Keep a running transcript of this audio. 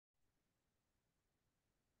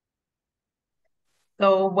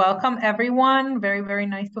So, welcome everyone. Very, very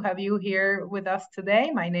nice to have you here with us today.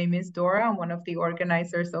 My name is Dora. I'm one of the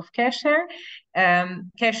organizers of Qesher.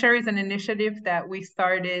 Qesher is an initiative that we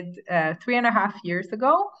started 3.5 years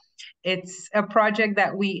ago. It's a project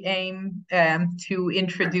that we aim to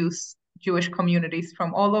introduce Jewish communities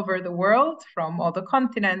from all over the world, from all the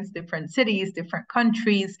continents, different cities, different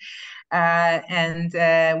countries. And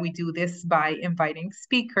we do this by inviting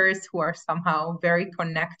speakers who are somehow very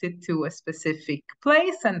connected to a specific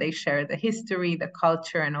place, and they share the history, the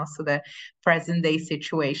culture, and also the present day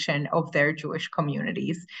situation of their Jewish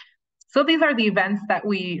communities. So these are the events that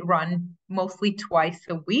we run mostly twice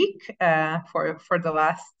a week for the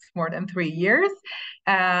last more than 3 years.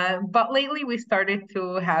 But lately we started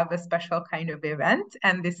to have a special kind of event,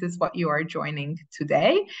 and this is what you are joining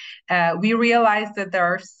today. We realized that there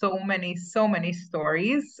are so many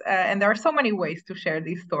stories, and there are so many ways to share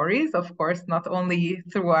these stories, of course, not only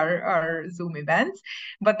through our Zoom events,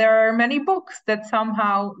 but there are many books that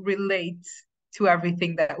somehow relate to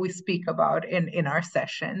everything that we speak about in our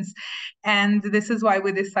sessions. And this is why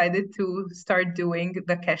we decided to start doing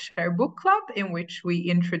the Qesher Book Club, in which we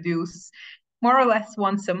introduce more or less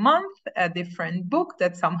once a month a different book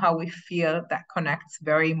that somehow we feel that connects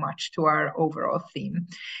very much to our overall theme.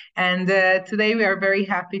 And today we are very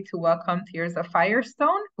happy to welcome Tirza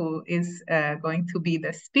Firestone, who is going to be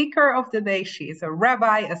the speaker of the day. She is a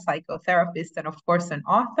rabbi, a psychotherapist, and of course an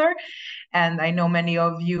author. And I know many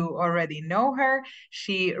of you already know her.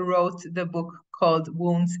 She wrote the book called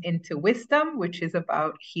Wounds into Wisdom, which is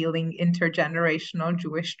about healing intergenerational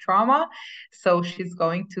Jewish trauma. So she's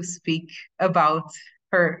going to speak about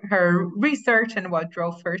her research and what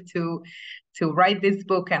drove her to write this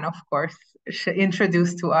book, and of course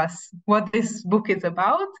introduce to us what this book is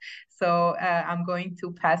about. So I'm going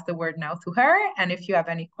to pass the word now to her. And if you have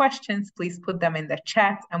any questions, please put them in the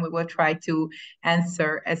chat, and we will try to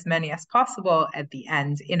answer as many as possible at the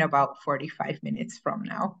end in about 45 minutes from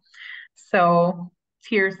now. So,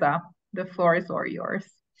 Tirza, the floor is all yours.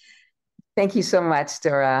 Thank you so much,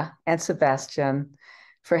 Dora and Sebastian,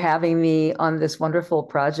 for having me on this wonderful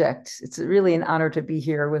project. It's really an honor to be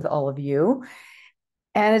here with all of you.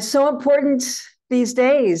 And it's so important these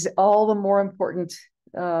days, all the more important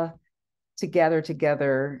to gather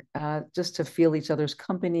together, just to feel each other's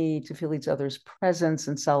company, to feel each other's presence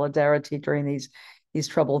and solidarity during these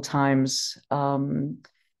troubled times.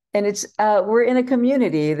 And it's we're in a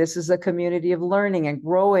community. This is a community of learning and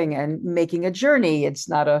growing and making a journey. It's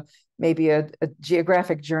not maybe a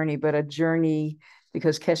geographic journey, but a journey,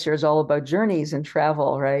 because Qesher is all about journeys and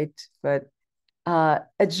travel, right? But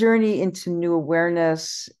a journey into new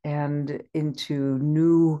awareness and into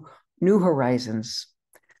new horizons.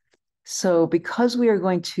 So because we are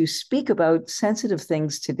going to speak about sensitive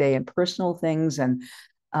things today and personal things and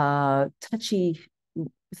touchy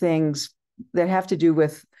things that have to do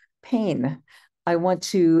with pain, I want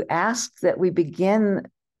to ask that we begin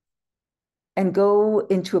and go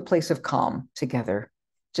into a place of calm together,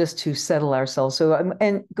 just to settle ourselves. So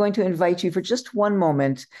I'm going to invite you for just one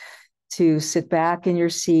moment to sit back in your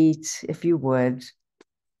seat, if you would,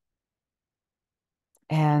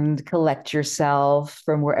 and collect yourself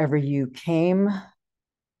from wherever you came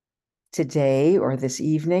today or this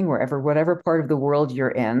evening, whatever part of the world you're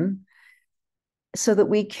in, so that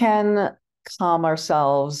we can calm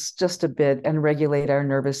ourselves just a bit and regulate our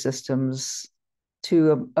nervous systems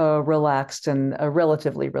to a relaxed and a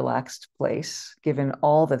relatively relaxed place, given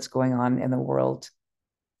all that's going on in the world.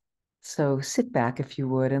 So sit back, if you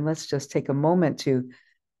would, and let's just take a moment to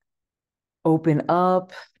open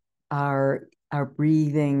up our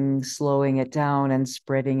breathing, slowing it down and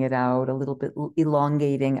spreading it out a little bit,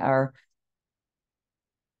 elongating our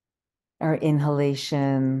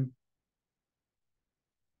inhalation,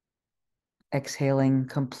 exhaling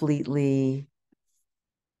completely.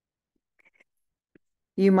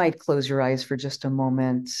 You might close your eyes for just a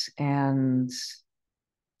moment and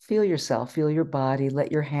feel yourself, feel your body,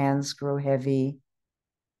 let your hands grow heavy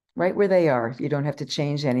right where they are. You don't have to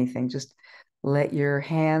change anything. Just let your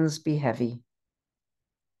hands be heavy.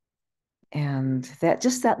 And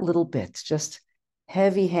that little bit, just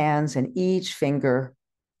heavy hands and each finger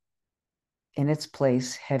in its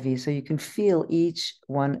place, heavy, so you can feel each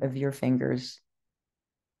one of your fingers.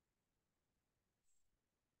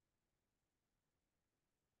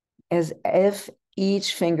 As if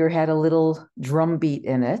each finger had a little drum beat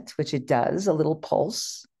in it, which it does, a little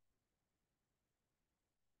pulse.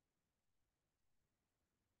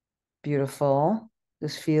 Beautiful.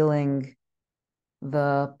 Just feeling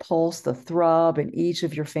the pulse, the throb in each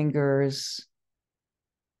of your fingers,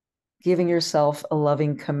 giving yourself a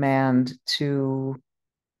loving command to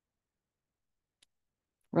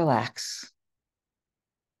relax,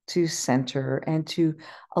 to center, and to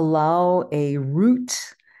allow a root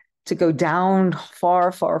to go down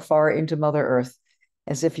far, far, far into Mother Earth,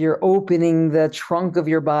 as if you're opening the trunk of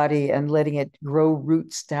your body and letting it grow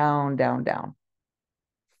roots down, down, down.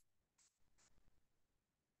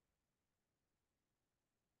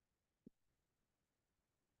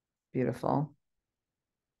 Beautiful.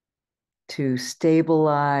 To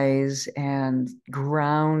stabilize and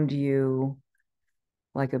ground you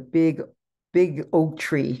like a big, big oak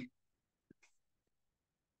tree.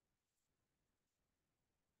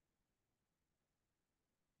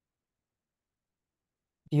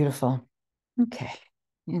 Beautiful. Okay.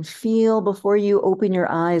 And feel, before you open your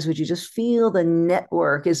eyes, would you just feel the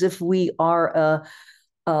network as if we are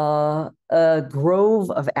a grove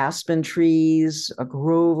of aspen trees, a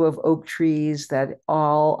grove of oak trees, that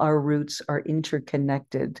all our roots are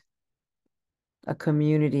interconnected, a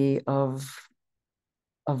community of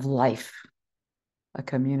life, a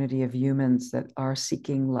community of humans that are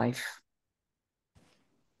seeking life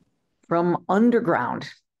from underground,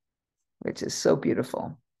 which is so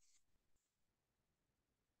beautiful.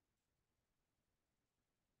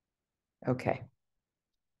 Okay,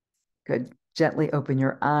 good. Gently open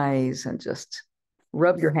your eyes and just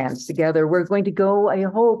rub your hands together. We're going to go, I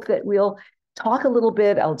hope that we'll talk a little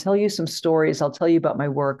bit. I'll tell you some stories. I'll tell you about my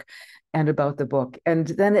work and about the book. And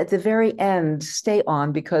then at the very end, stay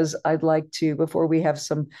on, because I'd like to, before we have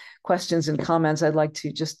some questions and comments, I'd like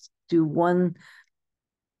to just do one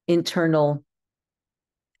internal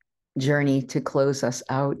journey to close us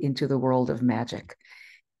out into the world of magic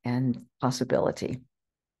and possibility.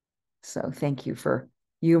 So thank you for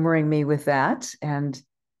humoring me with that, and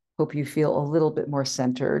hope you feel a little bit more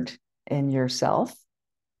centered in yourself.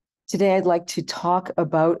 Today, I'd like to talk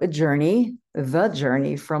about the journey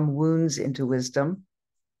from wounds into wisdom,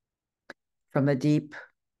 from the deep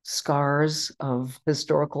scars of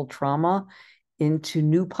historical trauma into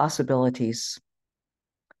new possibilities.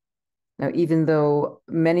 Now, even though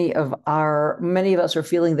many of us are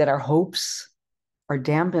feeling that our hopes are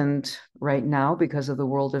dampened right now because of the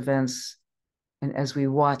world events, and as we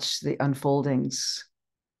watch the unfoldings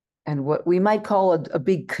and what we might call a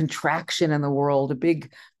big contraction in the world, a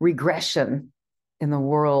big regression in the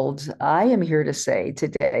world, I am here to say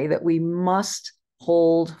today that we must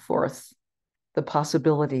hold forth the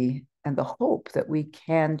possibility and the hope that we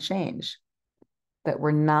can change, that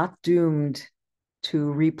we're not doomed to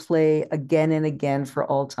replay again and again for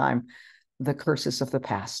all time the curses of the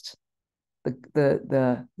past.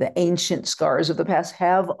 The ancient scars of the past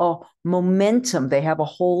have a momentum, they have a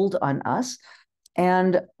hold on us.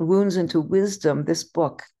 And Wounds into Wisdom, this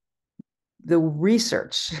book, the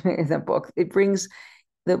research in the book, it brings,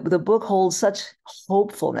 the book holds such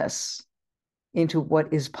hopefulness into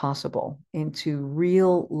what is possible, into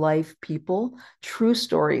real life people, true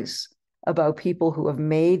stories about people who have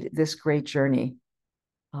made this great journey,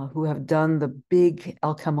 who have done the big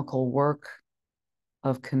alchemical work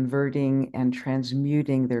of converting and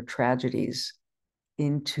transmuting their tragedies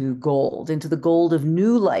into gold, into the gold of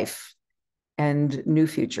new life and new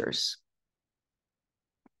futures.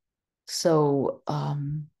 So,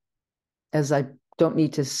 as I don't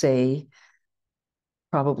need to say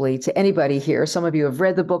probably to anybody here, some of you have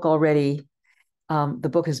read the book already. The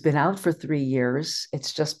book has been out for 3 years.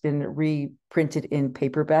 It's just been reprinted in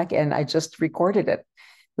paperback, and I just recorded it,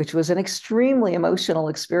 which was an extremely emotional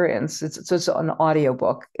experience. It's an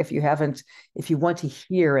audiobook if you want to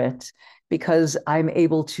hear it, because I'm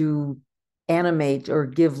able to animate or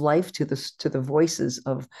give life to the voices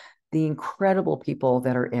of the incredible people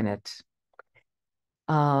that are in it.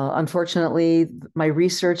 Unfortunately, my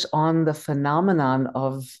research on the phenomenon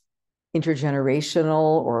of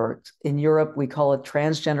intergenerational, or in Europe, we call it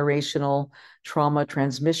transgenerational trauma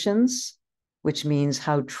transmissions, which means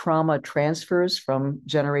how trauma transfers from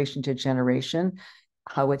generation to generation,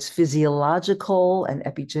 how it's physiological and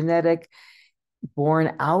epigenetic,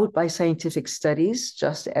 borne out by scientific studies,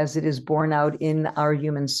 just as it is borne out in our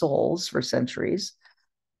human souls for centuries.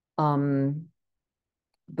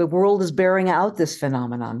 The world is bearing out this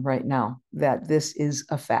phenomenon right now, that this is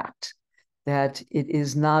a fact, that it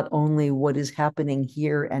is not only what is happening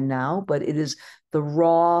here and now, but it is the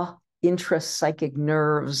raw intrapsychic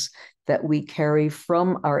nerves that we carry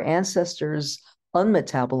from our ancestors'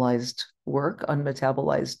 unmetabolized work,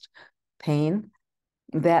 unmetabolized pain,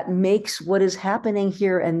 that makes what is happening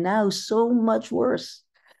here and now so much worse.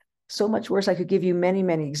 So much worse. I could give you many,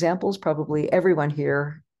 many examples. Probably everyone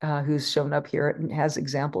here who's shown up here has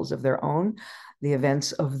examples of their own. the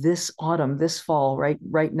events of this autumn, this fall,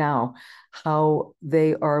 right now, how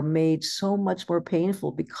they are made so much more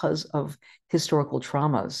painful because of historical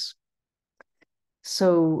traumas.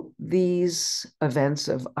 So these events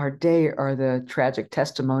of our day are the tragic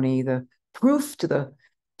testimony, the proof to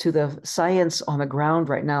the science on the ground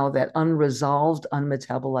right now that unresolved,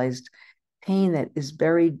 unmetabolized pain that is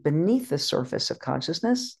buried beneath the surface of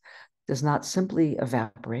consciousness does not simply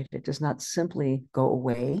evaporate. It does not simply go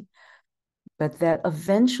away, but that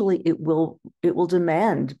eventually it will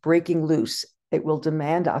demand breaking loose. It will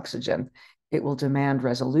demand oxygen. It will demand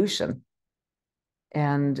resolution.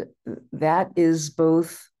 And that is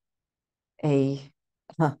both a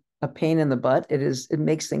pain in the butt. It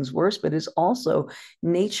makes things worse, but it's also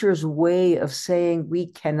nature's way of saying we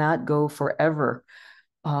cannot go forever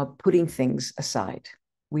putting things aside.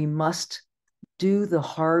 We must do the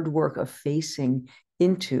hard work of facing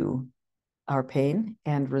into our pain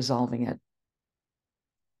and resolving it.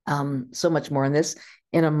 So much more on this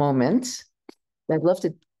in a moment. I'd love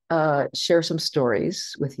to share some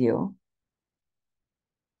stories with you.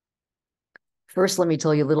 First, let me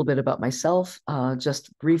tell you a little bit about myself,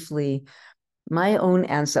 just briefly. My own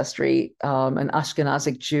ancestry, an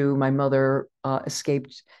Ashkenazic Jew. My mother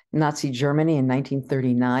escaped Nazi Germany in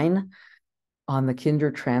 1939 on the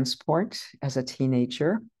Kinder transport as a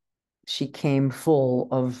teenager. She came full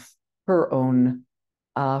of her own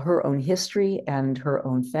history and her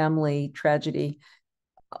own family tragedy.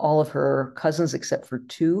 All of her cousins, except for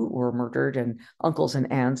two, were murdered, and uncles and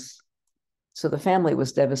aunts. So the family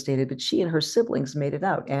was devastated, but she and her siblings made it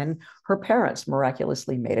out, and her parents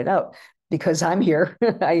miraculously made it out. Because I'm here,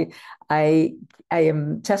 I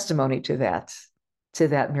am testimony to that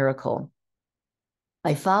miracle.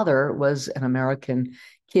 My father was an American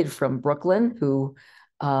kid from Brooklyn who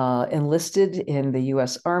enlisted in the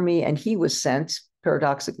U.S. Army, and he was sent,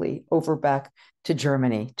 paradoxically, over back to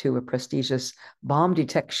Germany to a prestigious bomb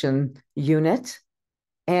detection unit,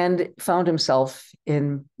 and found himself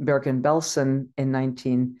in Bergen-Belsen in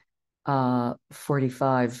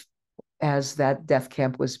 1945 as that death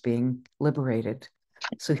camp was being liberated.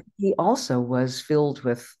 So he also was filled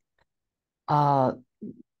with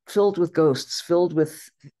ghosts, filled with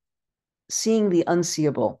seeing the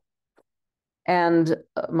unseeable. And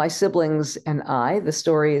my siblings and I, the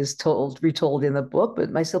story is retold in the book,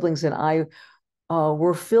 but my siblings and I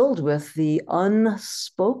were filled with the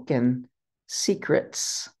unspoken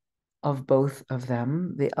secrets of both of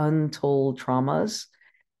them, the untold traumas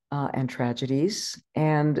and tragedies.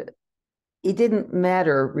 And it didn't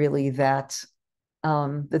matter really that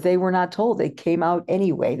they were not told. They came out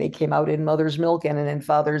anyway. They came out in mother's milk and in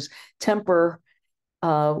father's temper.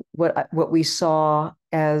 What we saw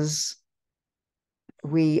as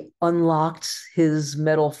we unlocked his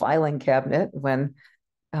metal filing cabinet when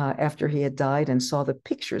after he had died, and saw the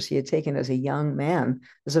pictures he had taken as a young man,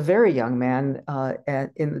 as a very young man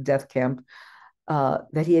in the death camp,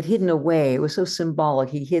 that he had hidden away. It was so symbolic.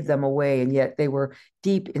 He hid them away, and yet they were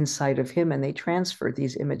deep inside of him, and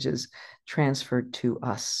these images transferred to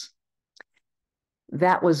us.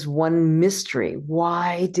 That was one mystery.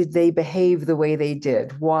 Why did they behave the way they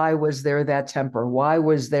did? Why was there that temper? Why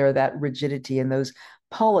was there that rigidity and those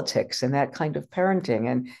politics and that kind of parenting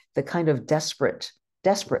and the kind of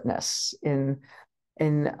desperateness in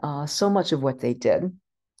so much of what they did?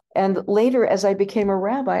 And later, as I became a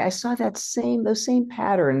rabbi, I saw those same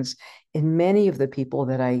patterns in many of the people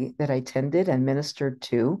that I tended and ministered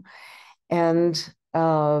to, and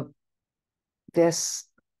this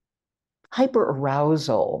hyper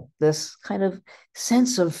arousal, this kind of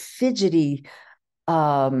sense of fidgety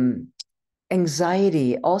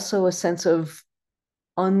anxiety, also a sense of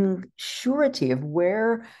unsurety of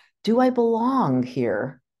where do I belong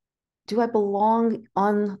here? Do I belong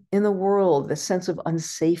in the world? The sense of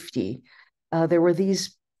unsafety. There were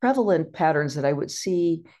these prevalent patterns that I would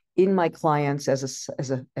see in my clients as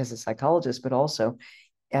a psychologist, but also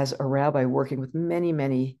as a rabbi working with many,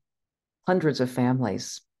 many hundreds of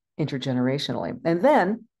families intergenerationally. And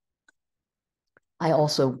then I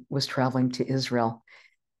also was traveling to Israel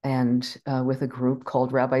and with a group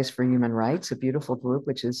called Rabbis for Human Rights, a beautiful group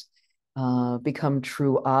which has become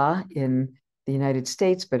Tru'ah in the United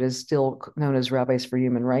States, but is still known as Rabbis for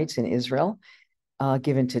Human Rights in Israel,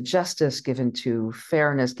 given to justice, given to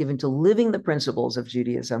fairness, given to living the principles of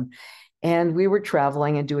Judaism. And we were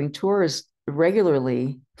traveling and doing tours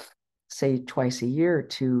regularly, say twice a year,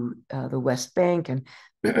 to the West Bank. And,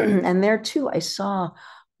 and there too, I saw,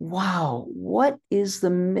 wow, what is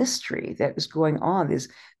the mystery that is going on? Is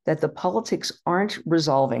that the politics aren't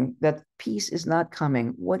resolving, that peace is not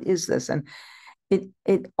coming. What is this? And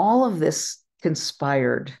all of this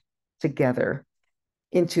conspired together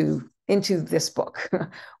into this book,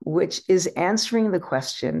 which is answering the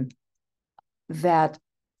question that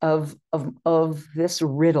of this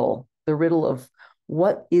riddle, the riddle of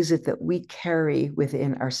what is it that we carry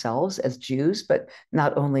within ourselves as Jews, but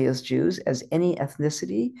not only as Jews, as any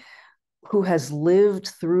ethnicity who has lived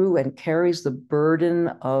through and carries the burden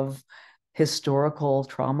of historical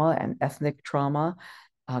trauma and ethnic trauma,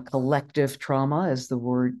 collective trauma, as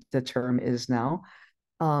the term is now,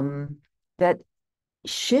 that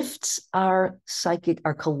shifts our psychic,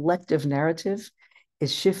 our collective narrative. It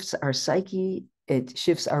shifts our psyche. It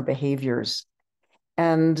shifts our behaviors.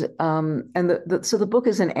 And so the book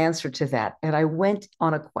is an answer to that. And I went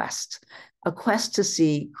on a quest to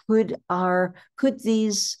see, could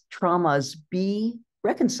these traumas be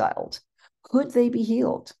reconciled? Could they be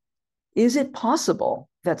healed? Is it possible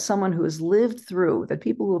that someone who has lived through, that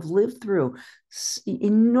people who have lived through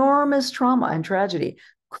enormous trauma and tragedy,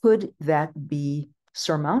 could that be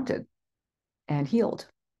surmounted and healed?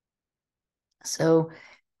 So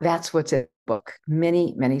that's what's in the book.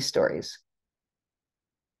 Many, many stories.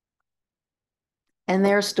 And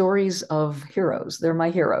they're stories of heroes. They're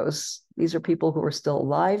my heroes. These are people who are still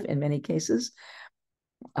alive in many cases.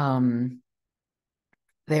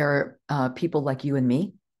 They're people like you and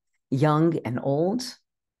me, young and old,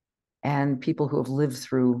 and people who have lived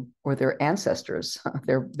through, or their ancestors,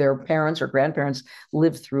 their parents or grandparents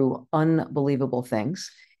lived through unbelievable things.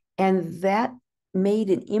 And that made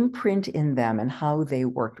an imprint in them and how they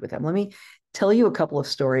worked with them. Let me tell you a couple of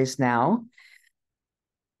stories now.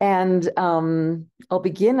 And I'll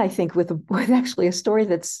begin, I think, with actually a story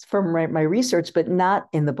that's from my research, but not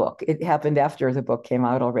in the book. It happened after the book came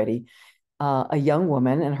out already. A young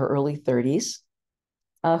woman in her early 30s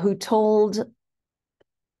who told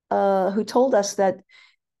us that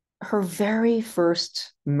her very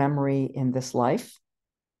first memory in this life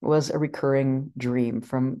was a recurring dream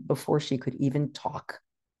from before she could even talk.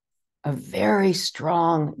 A very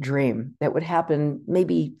strong dream that would happen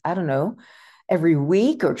maybe, I don't know, every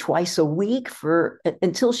week or twice a week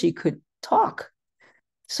until she could talk.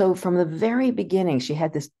 So from the very beginning, she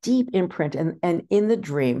had this deep imprint, and in the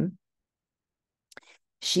dream,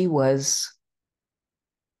 she was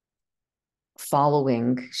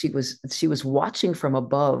following, she was watching from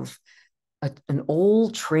above an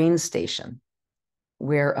old train station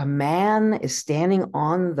where a man is standing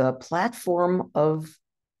on the platform of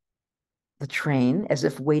the train as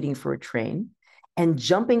if waiting for a train, and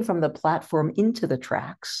jumping from the platform into the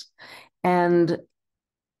tracks. And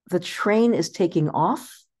the train is taking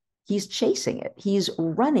off. He's chasing it. He's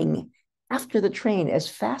running after the train as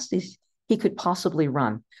fast as he could possibly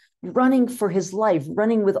run, running for his life,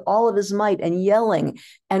 running with all of his might and yelling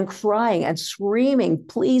and crying and screaming,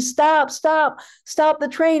 please stop, stop, stop the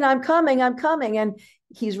train. I'm coming, I'm coming. And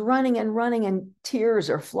he's running and running, and tears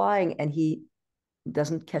are flying, and he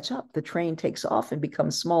doesn't catch up. The train takes off and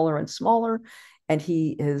becomes smaller and smaller, and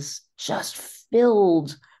he is just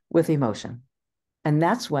filled with emotion. And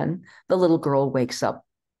that's when the little girl wakes up.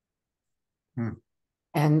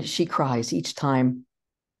 And she cries each time.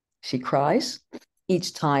 She cries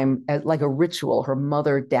each time, like a ritual. Her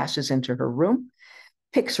mother dashes into her room,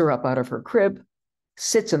 picks her up out of her crib,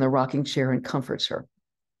 sits in the rocking chair, and comforts her.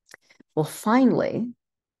 Well, finally,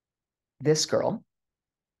 this girl,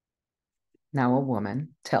 now a woman,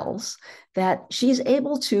 tells that she's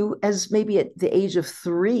able to, as maybe at the age of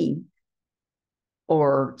 3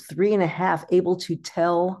 or 3.5, able to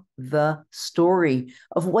tell the story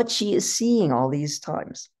of what she is seeing all these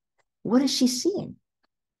times. What is she seeing?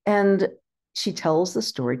 And she tells the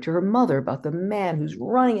story to her mother about the man who's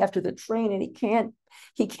running after the train, and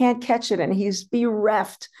he can't catch it, and he's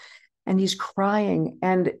bereft, and he's crying,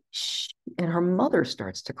 and her mother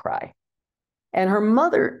starts to cry. And her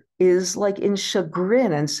mother is like in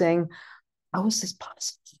chagrin and saying, how is this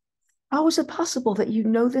possible? How is it possible that you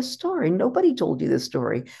know this story? Nobody told you this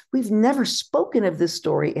story. We've never spoken of this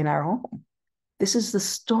story in our home. This is the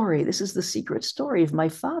story. This is the secret story of my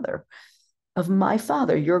father,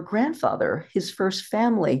 your grandfather, his first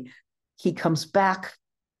family. He comes back.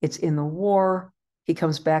 It's in the war. He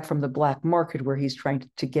comes back from the black market where he's trying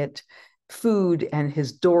to get food, and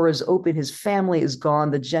his door is open. His family is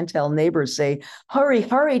gone. The Gentile neighbors say, hurry,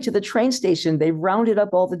 hurry to the train station. They've rounded up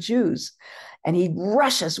all the Jews. And he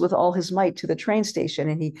rushes with all his might to the train station,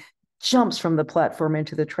 and he jumps from the platform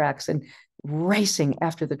into the tracks and racing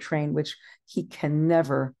after the train, which he can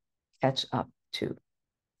never catch up to.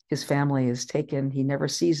 His family is taken. He never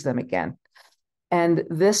sees them again. And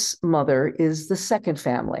this mother is the second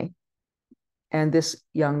family. And this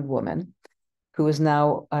young woman, who is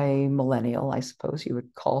now a millennial, I suppose you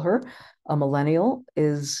would call her a millennial,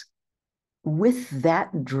 is with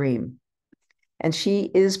that dream. And she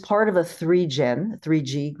is part of a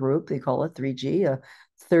 3G group. They call it 3G, a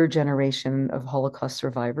third generation of Holocaust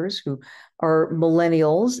survivors who are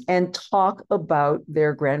millennials and talk about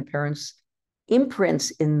their grandparents' imprints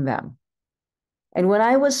in them. And when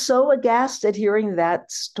I was so aghast at hearing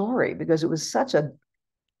that story, because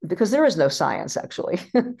there is no science actually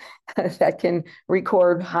that can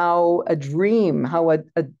record how a dream, how a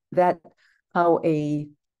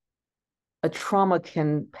trauma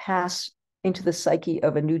can pass into the psyche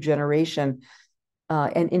of a new generation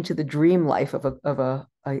and into the dream life of a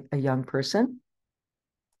young person.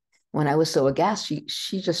 When I was so aghast,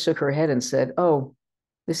 she just shook her head and said, "Oh,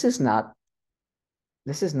 this is not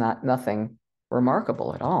nothing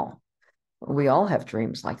remarkable at all. We all have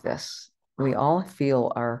dreams like this. We all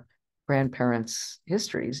feel our grandparents'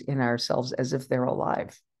 histories in ourselves as if they're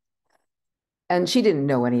alive." And she didn't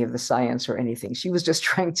know any of the science or anything. She was just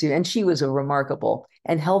trying to, and she was a remarkable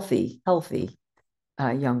and healthy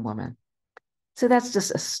young woman. So that's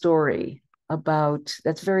just a story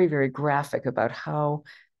that's very, very graphic about how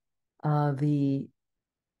the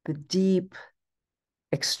deep,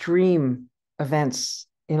 extreme events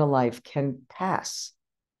in a life can pass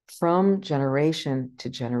from generation to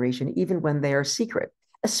generation, even when they are secret,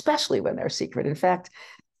 especially when they're secret. In fact,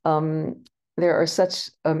 there are such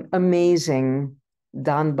amazing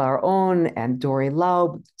Dan Bar-On and Dori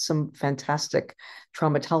Laub, some fantastic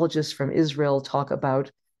traumatologists from Israel, talk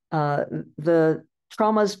about the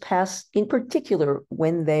traumas pass, in particular,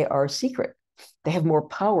 when they are secret. They have more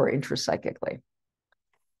power intrapsychically.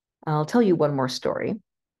 I'll tell you one more story.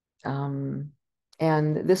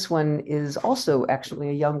 And this one is also actually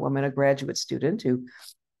a young woman, a graduate student who,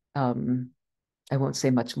 I won't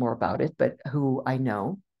say much more about it, but who I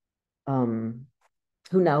know, who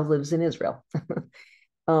now lives in Israel.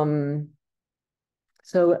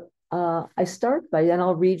 So I start by, and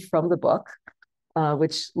I'll read from the book,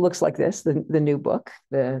 which looks like this, the new book,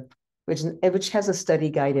 which has a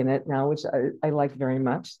study guide in it now, which I like very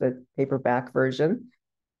much, the paperback version.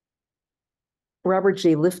 Robert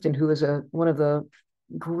J. Lifton, who is one of the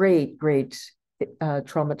great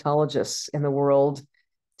traumatologists in the world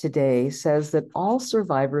today, says that all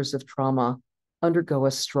survivors of trauma undergo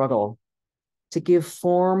a struggle to give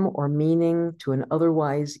form or meaning to an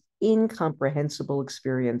otherwise incomprehensible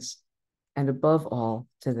experience, and above all,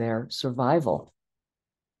 to their survival.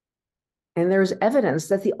 And there's evidence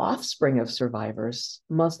that the offspring of survivors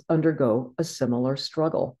must undergo a similar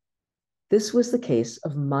struggle. This was the case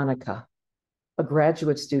of Monica, a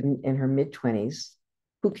graduate student in her mid-20s,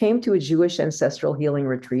 who came to a Jewish ancestral healing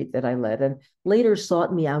retreat that I led and later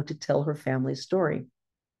sought me out to tell her family's story.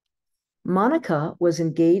 Monica was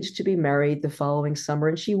engaged to be married the following summer,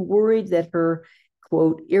 and she worried that her,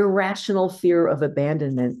 quote, irrational fear of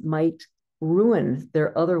abandonment might ruin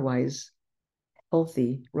their otherwise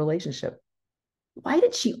healthy relationship. Why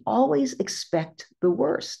did she always expect the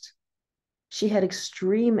worst? She had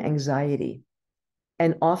extreme anxiety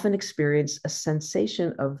and often experienced a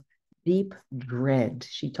sensation of deep dread.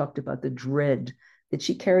 She talked about the dread that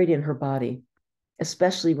she carried in her body,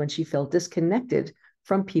 especially when she felt disconnected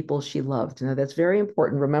from people she loved. Now, that's very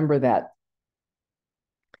important. Remember that.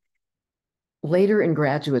 Later in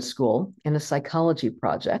graduate school, in a psychology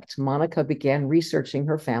project, Monica began researching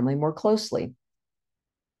her family more closely.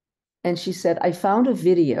 And she said, I found a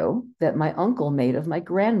video that my uncle made of my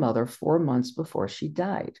grandmother 4 months before she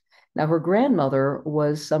died. Now, her grandmother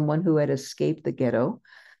was someone who had escaped the ghetto,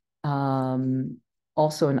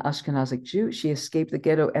 also an Ashkenazic Jew. She escaped the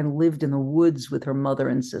ghetto and lived in the woods with her mother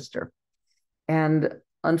and sister. And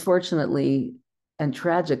unfortunately and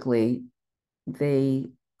tragically, they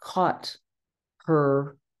caught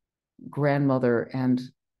her grandmother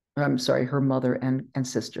her mother and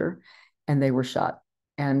sister, and they were shot.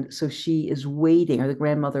 And so she is waiting, or the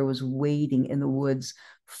grandmother was waiting in the woods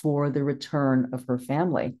for the return of her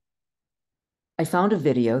family. I found a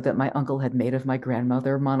video that my uncle had made of my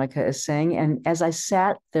grandmother, Monica is saying, and as I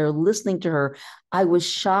sat there listening to her, I was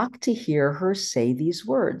shocked to hear her say these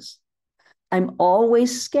words. I'm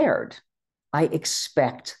always scared. I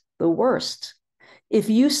expect the worst. If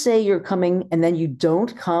you say you're coming and then you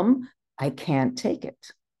don't come, I can't take it.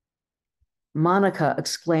 Monica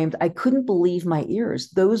exclaimed, I couldn't believe my ears.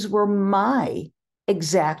 Those were my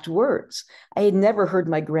exact words. I had never heard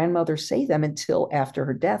my grandmother say them until after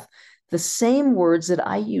her death. The same words that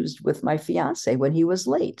I used with my fiance when he was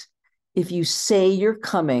late. If you say you're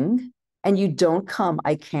coming and you don't come,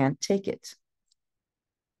 I can't take it.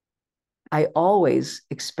 I always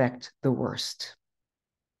expect the worst.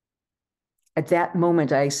 At that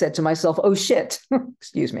moment, I said to myself, oh shit,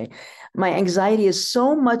 excuse me, my anxiety is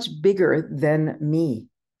so much bigger than me.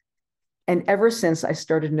 And ever since, I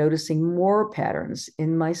started noticing more patterns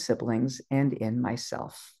in my siblings and in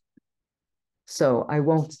myself. So I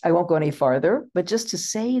won't go any farther, but just to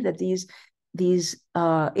say that these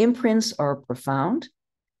imprints are profound,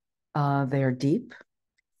 they are deep,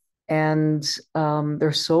 and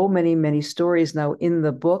there's so many stories now in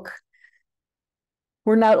the book.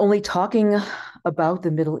 We're not only talking about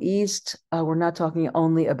the Middle East, we're not talking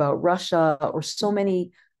only about Russia, or so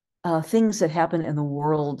many things that happen in the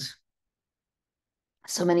world.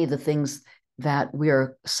 So many of the things that we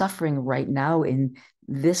are suffering right now in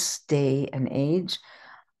this day and age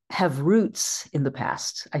have roots in the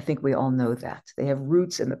past. I think we all know that. They have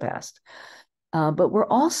roots in the past. But we're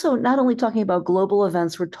also not only talking about global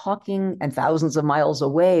events, we're talking, and thousands of miles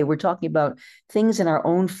away, we're talking about things in our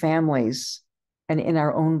own families and in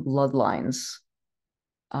our own bloodlines,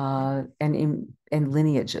 and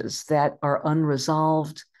lineages that are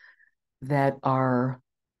unresolved, that are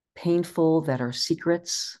painful, that are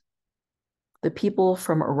secrets. The people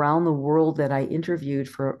from around the world that I interviewed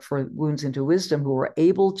for Wounds into Wisdom, who were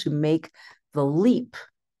able to make the leap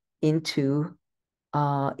into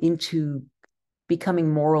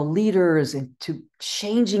becoming moral leaders, into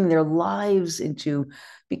changing their lives, into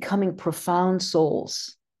becoming profound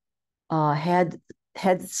souls, had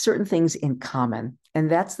certain things in common.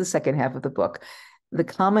 And that's the second half of the book. The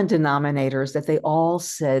common denominators that they all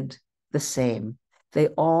said the same. They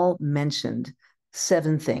all mentioned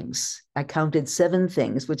 7 things. I counted 7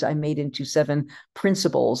 things, which I made into 7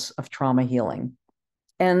 principles of trauma healing.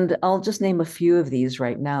 And I'll just name a few of these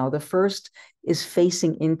right now. The first is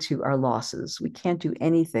facing into our losses. We can't do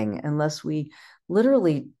anything unless we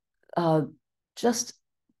literally just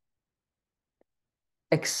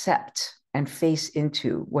accept and face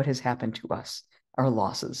into what has happened to us, our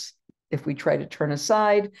losses. If we try to turn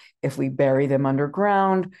aside, if we bury them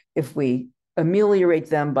underground, if we ameliorate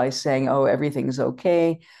them by saying, oh, everything's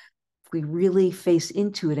okay, we really face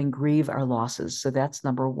into it and grieve our losses. So that's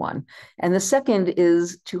number 1. And the second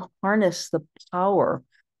is to harness the power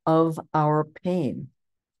of our pain.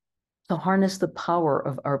 To harness the power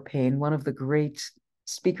of our pain. One of the great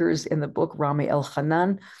speakers in the book, Rami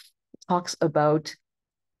El-Hanan, talks about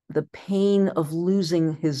the pain of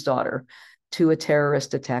losing his daughter to a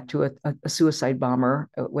terrorist attack, to a suicide bomber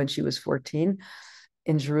when she was 14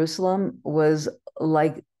 in Jerusalem, was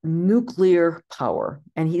like nuclear power.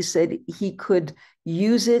 And he said he could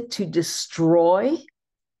use it to destroy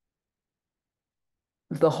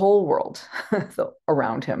the whole world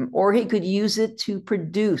around him, or he could use it to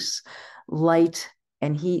produce light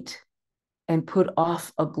and heat and put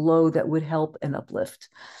off a glow that would help and uplift.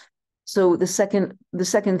 So the second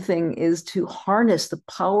thing is to harness the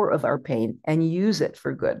power of our pain and use it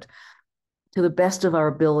for good to the best of our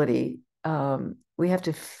ability. We have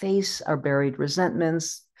to face our buried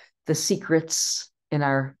resentments, the secrets in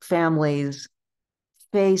our families,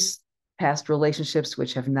 face past relationships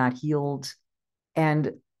which have not healed,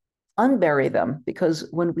 and unbury them. Because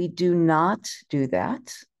when we do not do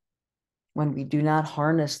that, when we do not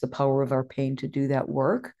harness the power of our pain to do that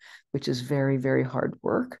work, which is very, very hard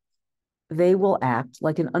work, they will act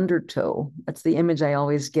like an undertow. That's the image I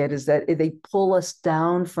always get, is that they pull us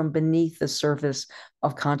down from beneath the surface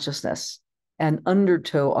of consciousness, and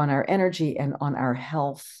undertow on our energy and on our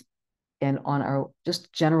health and on our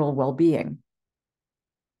just general well-being.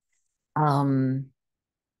 I'll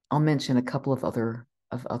mention a couple of other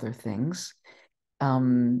things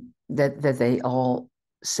that they all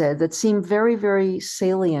said that seem very, very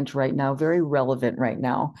salient right now, very relevant right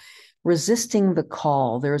now. Resisting the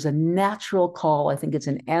call. There's a natural call. I think it's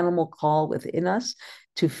an animal call within us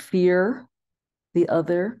to fear the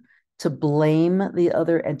other, to blame the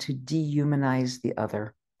other, and to dehumanize the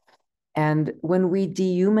other. And when we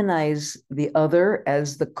dehumanize the other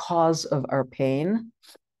as the cause of our pain,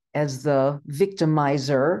 as the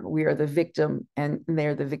victimizer, we are the victim and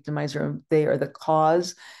they're the victimizer, they are the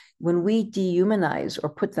cause. When we dehumanize or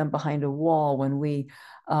put them behind a wall, when we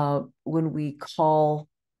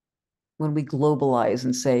globalize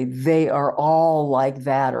and say they are all like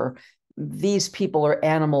that, or these people are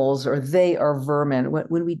animals, or they are vermin,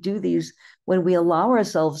 when we do these, when we allow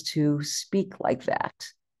ourselves to speak like that,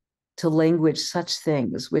 to language such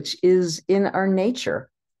things, which is in our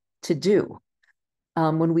nature to do,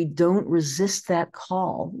 when we don't resist that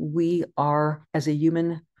call, we are, as a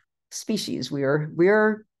human species, we're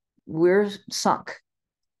sunk.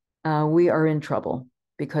 We are in trouble,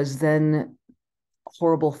 because then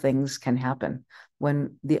horrible things can happen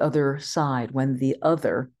when the other side, when the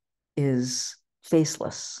other is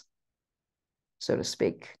faceless. so to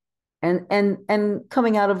speak. And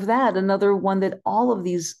coming out of that, another one that all of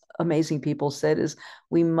these amazing people said is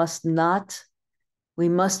we must learn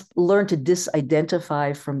to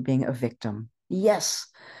disidentify from being a victim. Yes,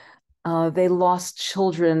 they lost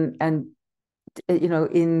children and,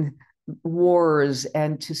 in wars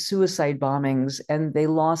and to suicide bombings, and they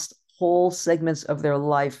lost whole segments of their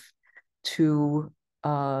life to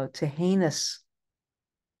heinous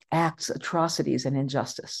acts, atrocities, and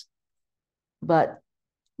injustice. But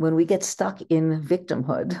when we get stuck in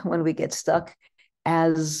victimhood, when we get stuck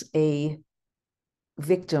as a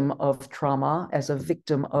victim of trauma, as a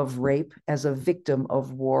victim of rape, as a victim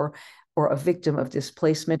of war, or a victim of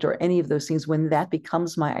displacement, or any of those things, when that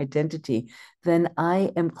becomes my identity, then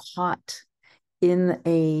I am caught in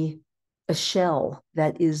a shell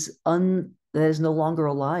that is no longer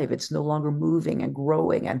alive. It's no longer moving and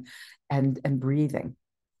growing and breathing.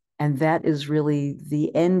 And that is really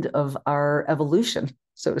the end of our evolution,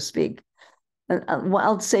 so to speak. And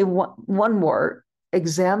I'll say one more,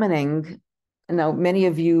 examining. Now, many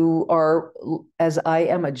of you are, as I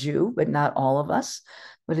am, a Jew, but not all of us,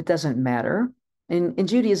 but it doesn't matter. In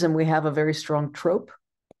Judaism, we have a very strong trope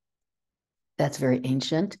that's very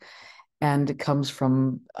ancient, and it comes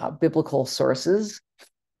from biblical sources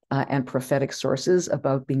and prophetic sources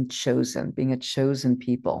about being chosen, being a chosen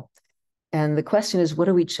people. And the question is, what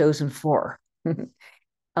are we chosen for?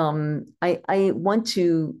 I want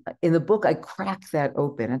to, in the book, I crack that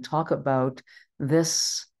open and talk about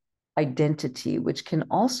this identity, which can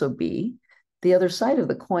also be the other side of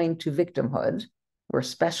the coin to victimhood. We're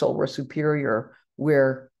special, we're superior,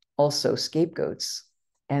 we're also scapegoats,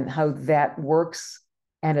 and how that works,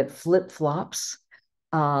 and it flip-flops,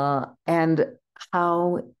 and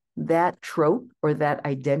how that trope or that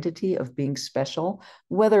identity of being special,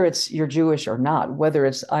 whether it's you're Jewish or not, whether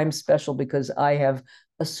it's I'm special because I have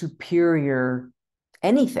a superior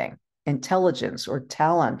anything, intelligence or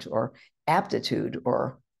talent or aptitude,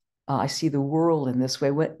 or I see the world in this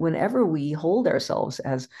way. Whenever we hold ourselves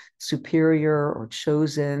as superior or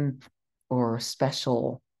chosen or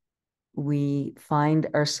special, we find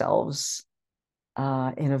ourselves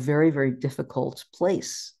in a very, very difficult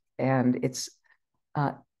place. And it's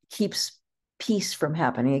keeps peace from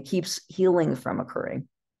happening. It keeps healing from occurring.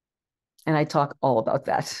 And I talk all about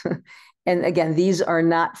that. And again, these are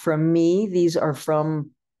not from me. These are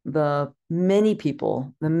from the many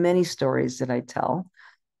people, the many stories that I tell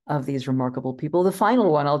of these remarkable people. The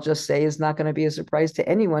final one, I'll just say, is not going to be a surprise to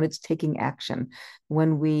anyone. It's taking action.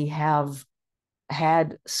 When we have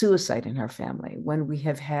had suicide in our family, when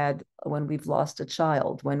we've lost a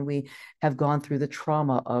child, when we have gone through the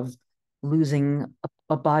trauma of losing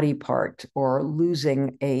a body part, or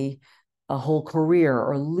losing a whole career,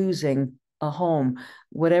 or losing a home,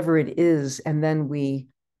 whatever it is, and then we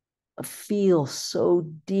feel so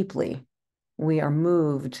deeply, we are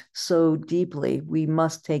moved so deeply, we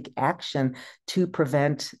must take action to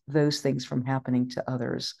prevent those things from happening to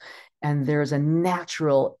others. And there's a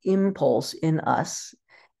natural impulse in us,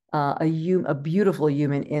 a beautiful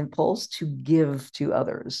human impulse to give to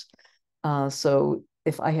others. So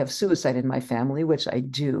if I have suicide in my family, which I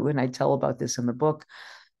do, and I tell about this in the book,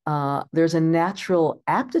 there's a natural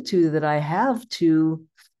aptitude that I have to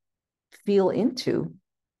feel into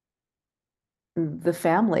the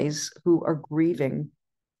families who are grieving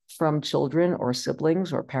from children or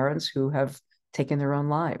siblings or parents who have taken their own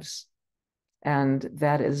lives. And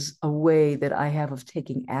that is a way that I have of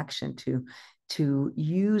taking action to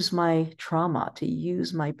use my trauma, to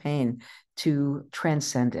use my pain, to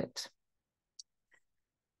transcend it.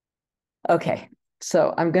 Okay,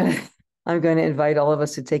 so I'm going to invite all of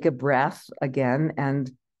us to take a breath again and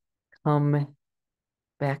come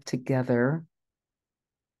back together.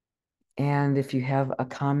 And if you have a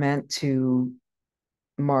comment, to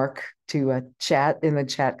mark to a chat in the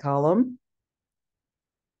chat column.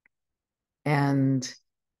 And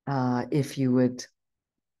if you would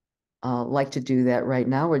like to do that right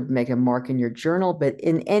now, or make a mark in your journal, but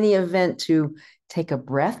in any event, to take a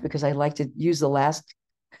breath, because I like to use the last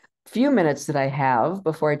few minutes that I have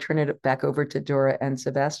before I turn it back over to Dora and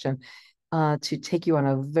Sebastian, to take you on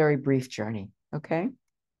a very brief journey. Okay.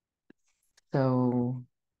 So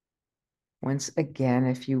once again,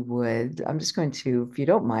 if you would, I'm just going to, if you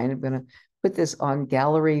don't mind, I'm going to put this on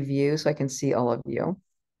gallery view so I can see all of you.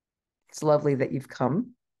 It's lovely that you've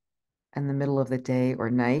come in the middle of the day or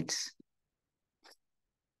night.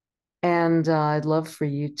 And I'd love for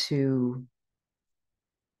you to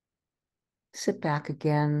sit back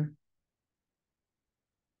again,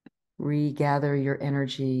 regather your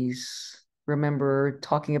energies. Remember,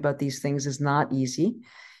 talking about these things is not easy.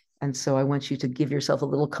 And so I want you to give yourself a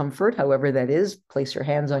little comfort, however that is. Place your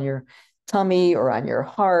hands on your tummy or on your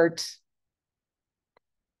heart.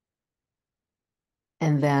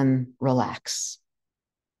 And then relax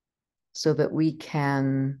so that we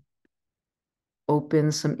can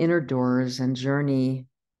open some inner doors and journey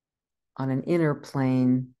on an inner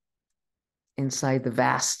plane inside the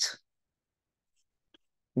vast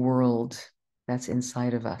world that's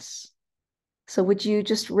inside of us. So would you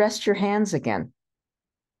just rest your hands again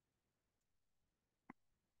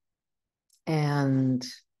and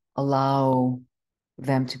allow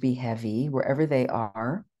them to be heavy wherever they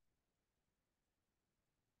are.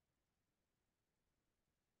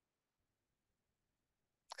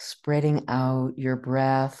 Spreading out your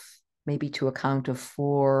breath, maybe to a count of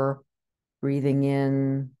 4, breathing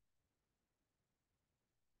in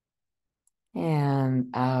and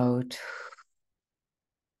out.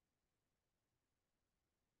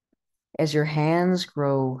 As your hands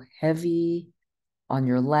grow heavy on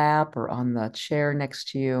your lap or on the chair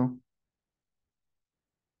next to you,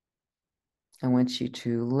 I want you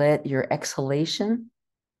to let your exhalation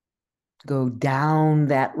go down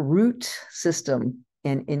that root system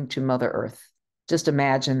and into Mother Earth. Just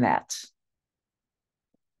imagine that.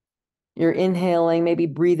 You're inhaling, maybe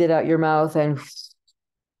breathe it out your mouth and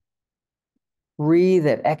breathe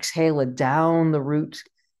it, exhale it down the root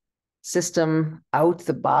system, out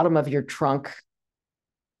the bottom of your trunk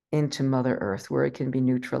into Mother Earth where it can be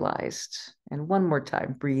neutralized. And one more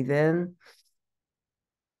time, breathe in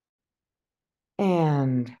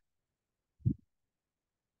and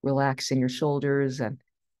relaxing your shoulders and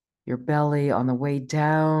your belly on the way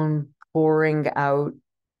down, pouring out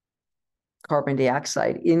carbon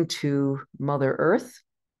dioxide into Mother Earth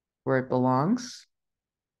where it belongs.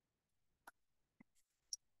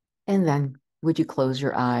 And then would you close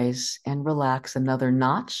your eyes and relax another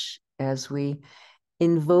notch as we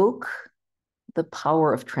invoke the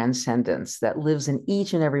power of transcendence that lives in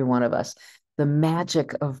each and every one of us, the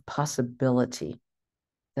magic of possibility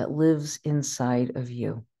that lives inside of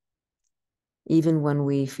you. Even when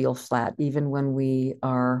we feel flat, even when we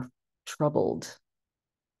are troubled.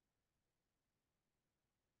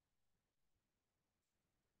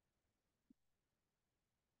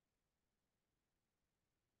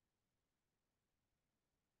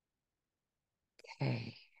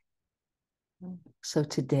 Okay. So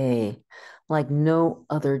today, like no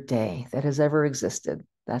other day that has ever existed,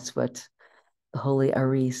 that's what the Holy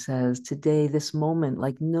Ari says, today, this moment,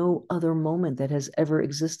 like no other moment that has ever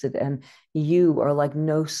existed. And you are like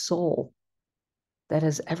no soul that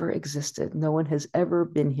has ever existed. No one has ever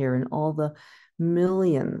been here in all the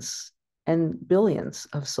millions and billions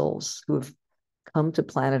of souls who have come to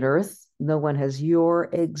planet Earth. No one has your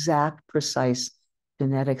exact, precise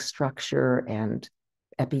genetic structure and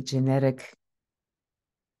epigenetic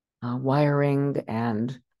wiring,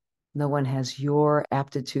 and no one has your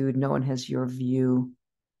aptitude, no one has your view,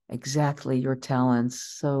 exactly your talents.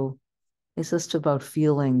 So it's just about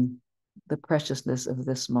feeling the preciousness of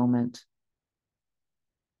this moment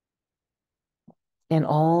and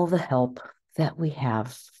all the help that we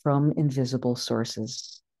have from invisible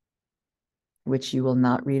sources, which you will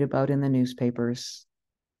not read about in the newspapers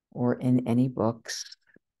or in any books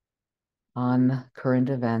on current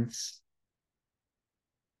events.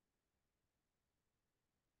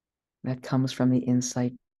 That comes from the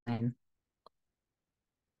insight line.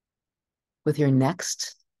 With your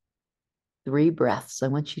next 3 breaths, I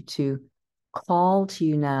want you to call to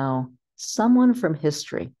you now someone from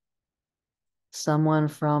history, someone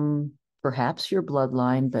from perhaps your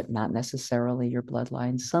bloodline, but not necessarily your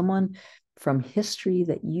bloodline, someone from history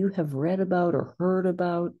that you have read about or heard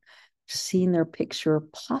about, seen their picture,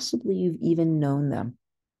 possibly you've even known them.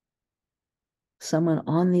 Someone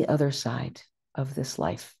on the other side of this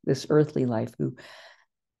life, this earthly life, who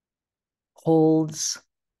holds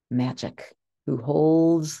magic, who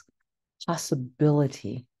holds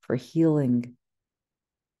possibility for healing,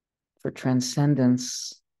 for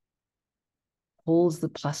transcendence, holds the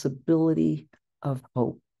possibility of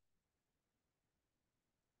hope.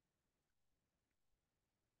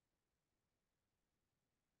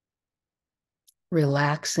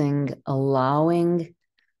 Relaxing, allowing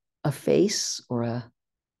a face or a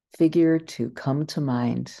figure to come to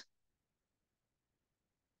mind.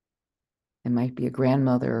 It might be a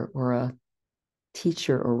grandmother or a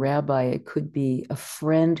teacher or rabbi. It could be a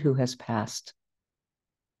friend who has passed.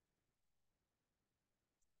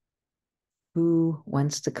 Who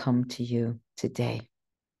wants to come to you today?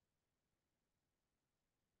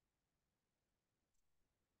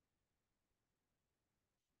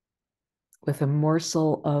 With a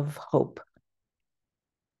morsel of hope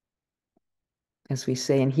As we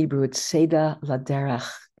say in Hebrew, it's Seda Laderach.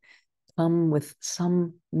 Come with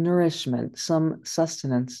some nourishment, some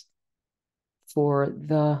sustenance for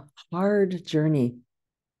the hard journey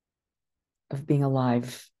of being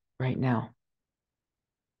alive right now.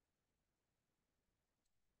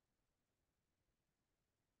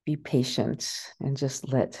 Be patient and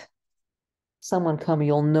just let someone come.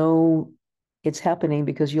 You'll know it's happening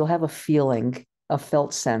because you'll have a feeling, a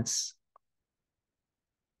felt sense,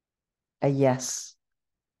 a yes.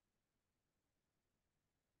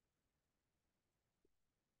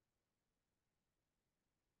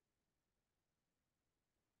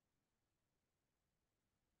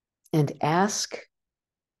 And ask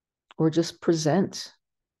or just present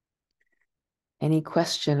any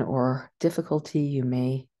question or difficulty you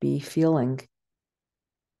may be feeling,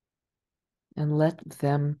 and let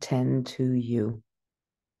them tend to you.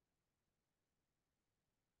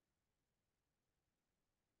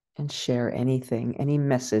 And share anything, any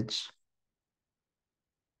message.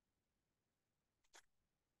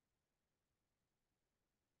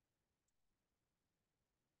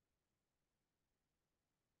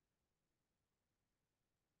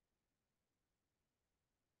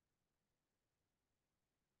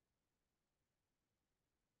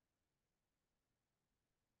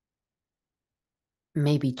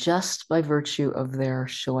 Maybe just by virtue of their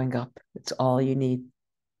showing up, it's all you need.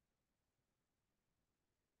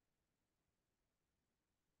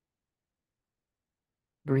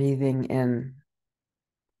 Breathing in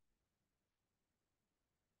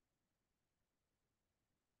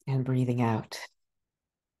and breathing out.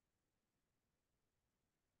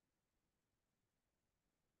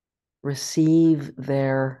 Receive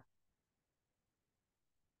their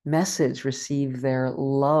message, receive their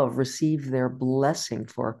love, receive their blessing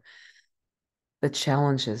for the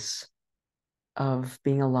challenges of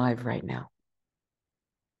being alive right now.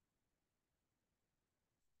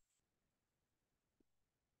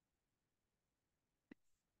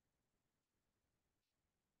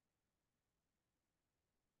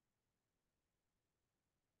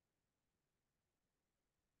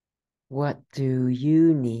 What do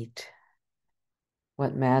you need?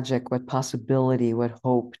 What magic, what possibility, what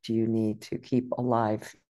hope do you need to keep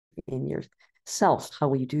alive in yourself? How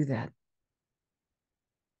will you do that?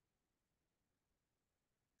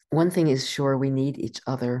 One thing is sure, we need each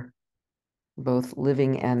other, both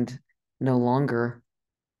living and no longer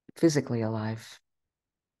physically alive.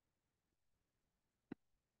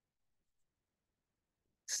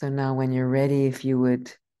 So now when you're ready, if you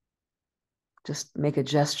would just make a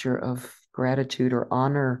gesture of gratitude or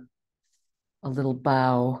honor, a little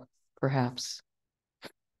bow, perhaps.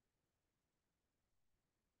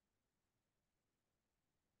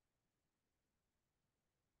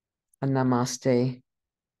 A namaste,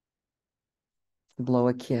 blow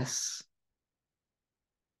a kiss.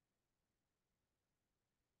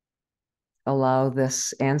 Allow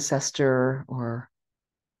this ancestor or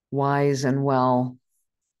wise and well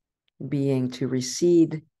being to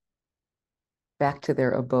recede back to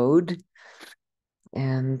their abode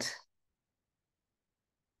and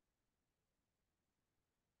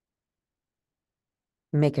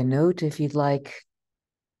make a note if you'd like,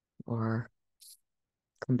 or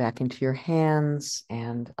come back into your hands.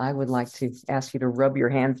 And I would like to ask you to rub your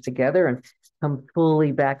hands together and come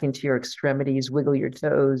fully back into your extremities, wiggle your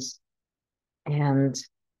toes, and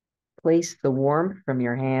place the warmth from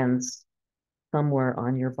your hands somewhere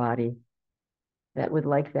on your body that would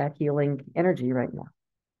like that healing energy right now.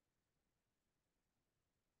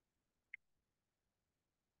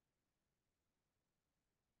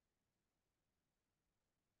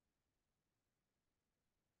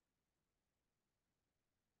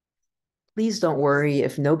 Please don't worry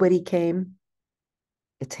if nobody came.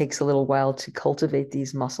 It takes a little while to cultivate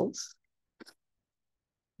these muscles.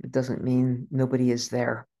 It doesn't mean nobody is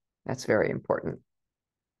there. That's very important.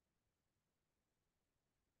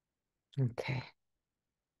 Okay.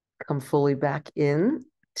 Come fully back in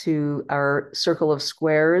to our circle of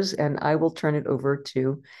squares, and I will turn it over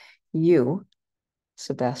to you,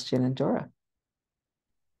 Sebastian and Dora.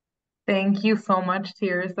 Thank you so much,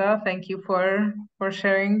 Tirza. Thank you for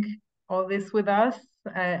sharing all this with us.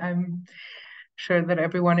 I'm sure that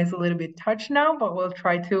everyone is a little bit touched now, but we'll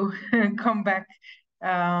try to come back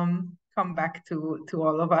to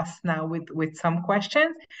all of us now with some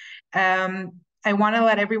questions. I want to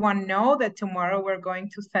let everyone know that tomorrow we're going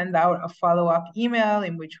to send out a follow-up email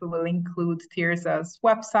in which we will include Tirza's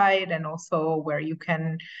website and also where you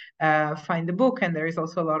can find the book. And there is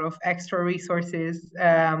also a lot of extra resources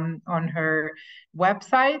on her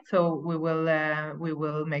website. So we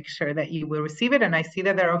will make sure that you will receive it. And I see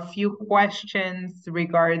that there are a few questions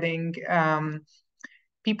regarding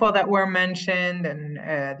people that were mentioned and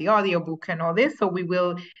the audiobook and all this.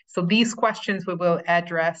 So these questions we will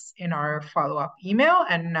address in our follow-up email,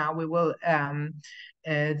 and now we will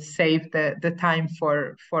save the time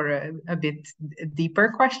for a bit deeper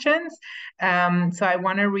questions. So I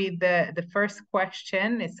want to read the first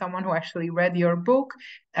question. It's someone who actually read your book,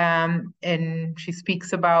 and she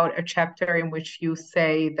speaks about a chapter in which you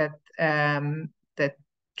say that that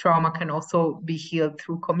trauma can also be healed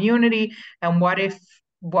through community. And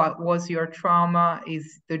what was your trauma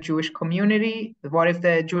is the Jewish community? What if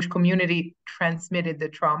the Jewish community transmitted the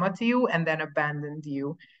trauma to you and then abandoned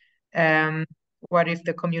you? What if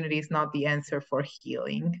the community is not the answer for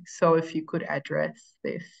healing? So if you could address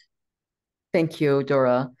this. Thank you,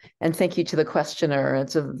 Dora. And thank you to the questioner.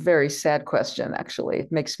 It's a very sad question, actually.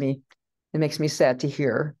 It makes me sad to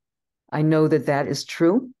hear. I know that is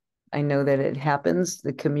true. I know that it happens.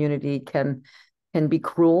 The community can be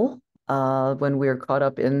cruel when we're caught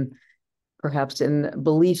up perhaps in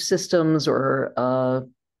belief systems or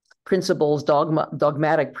principles,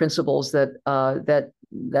 dogmatic principles that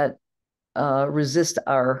resist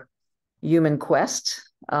our human quest.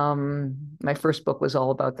 My first book was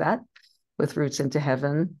all about that, with roots in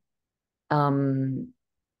heaven.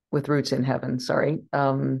 Sorry.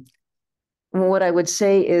 What I would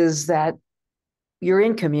say is that you're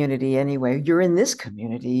in community anyway. You're in this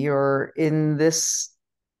community. You're in this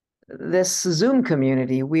Zoom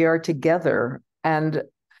community. We are together. And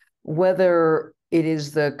whether it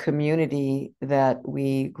is the community that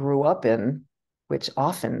we grew up in, which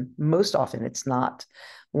most often it's not.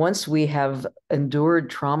 Once we have endured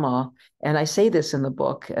trauma, and I say this in the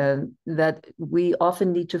book, that we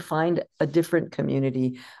often need to find a different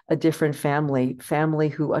community, a different family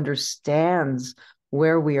who understands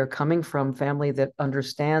where we are coming from, family that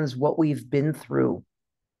understands what we've been through.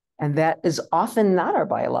 And that is often not our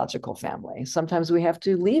biological family. Sometimes we have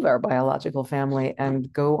to leave our biological family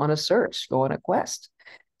and go on a search, go on a quest.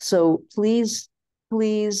 So please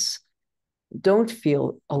don't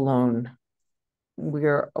feel alone.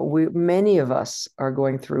 Many of us are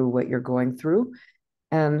going through what you're going through,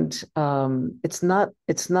 and it's not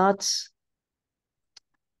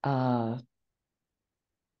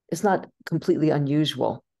completely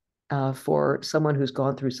unusual for someone who's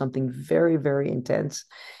gone through something very, very intense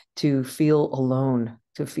to feel alone,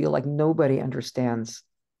 to feel like nobody understands,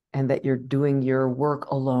 and that you're doing your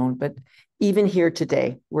work alone. But even here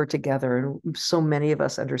today, we're together, and so many of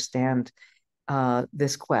us understand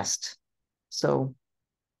this quest. So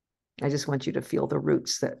I just want you to feel the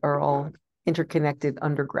roots that are all interconnected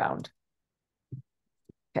underground.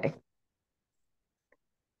 Okay.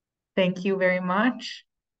 Thank you very much.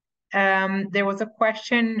 There was a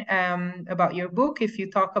question about your book, if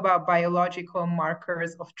you talk about biological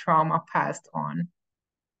markers of trauma passed on.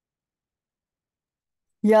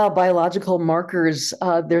 Yeah, biological markers.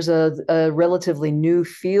 There's a relatively new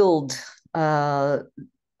field of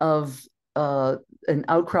an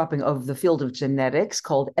outcropping of the field of genetics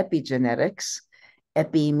called epigenetics.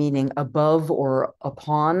 Epi meaning above or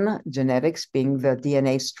upon, genetics being the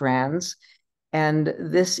DNA strands. And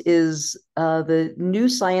this is the new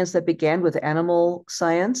science that began with animal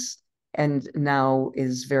science and now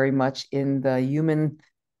is very much in the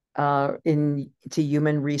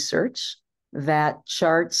human research that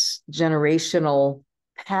charts generational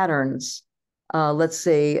patterns. Let's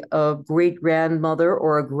say a great-grandmother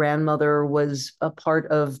or a grandmother was a part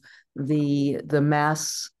of the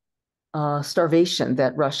mass starvation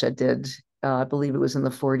that Russia did. I believe it was in the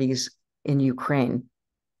 40s in Ukraine.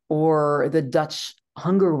 Or the Dutch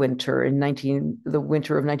hunger winter the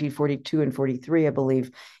winter of 1942 and 43, I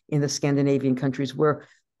believe, in the Scandinavian countries, where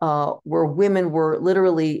women were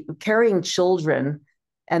literally carrying children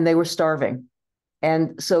and they were starving.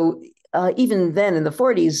 And so even then in the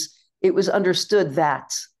 40s, it was understood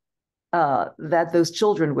that those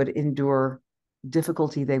children would endure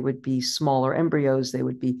difficulty. They would be smaller embryos, they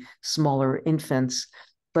would be smaller infants.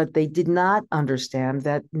 But they did not understand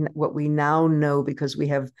that what we now know, because we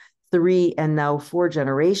have 3 and now 4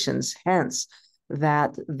 generations, hence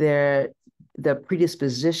that the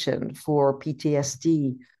predisposition for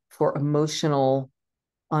PTSD, for emotional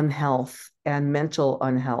unhealth and mental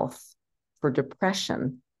unhealth, for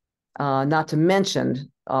depression, not to mention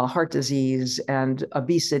heart disease and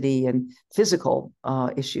obesity and physical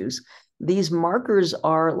issues, these markers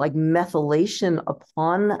are like methylation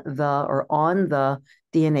upon the or on the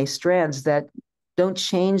DNA strands that don't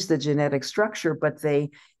change the genetic structure, but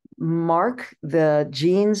they mark the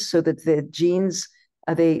genes so that the genes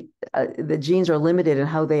are limited in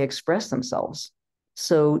how they express themselves.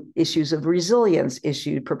 So issues of resilience,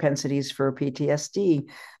 propensities for PTSD,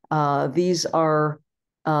 these are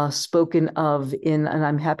spoken of in, and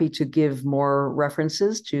I'm happy to give more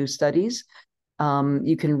references to studies.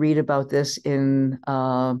 You can read about this in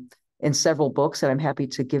several books, and I'm happy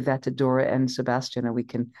to give that to Dora and Sebastian, and we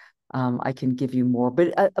can I can give you more.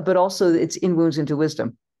 But also it's in Wounds into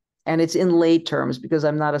Wisdom, and it's in lay terms because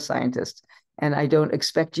I'm not a scientist, and I don't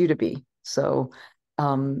expect you to be. So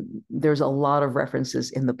there's a lot of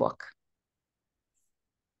references in the book.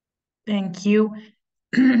 Thank you.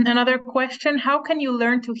 Another question, how can you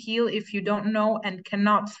learn to heal if you don't know and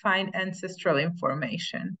cannot find ancestral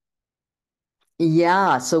information?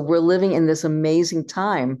 Yeah, so we're living in this amazing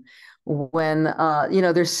time when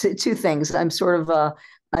there's two things. I'm sort of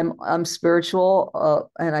I'm spiritual,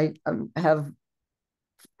 and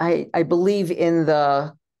I believe in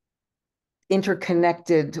the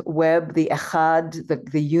interconnected web, the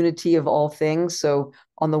echad, the unity of all things. So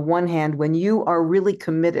on the one hand, when you are really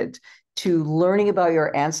committed to learning about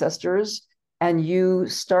your ancestors and you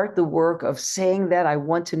start the work of saying that I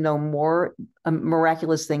want to know more,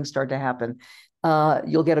 miraculous things start to happen.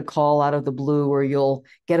 You'll get a call out of the blue, or you'll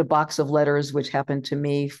get a box of letters, which happened to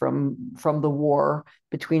me from the war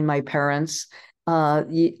between my parents.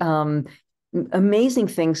 Amazing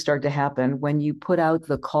things start to happen when you put out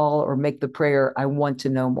the call or make the prayer, I want to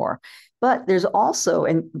know more. But there's also,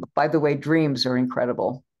 and by the way, dreams are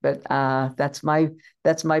incredible, but that's my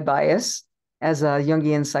bias as a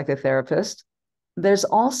Jungian psychotherapist. There's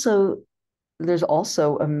also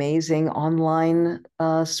amazing online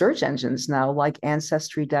search engines now, like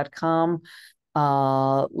Ancestry.com,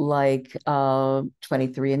 like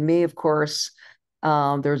 23andMe, of course.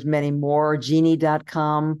 There's many more,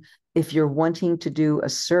 Genie.com. If you're wanting to do a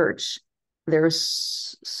search,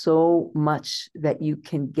 there's so much that you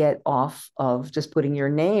can get off of just putting your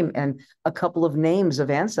name and a couple of names of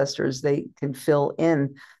ancestors they can fill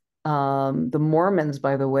in. The Mormons,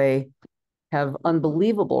 by the way, have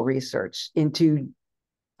unbelievable research into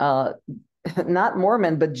not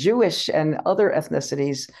Mormon, but Jewish and other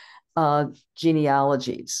ethnicities,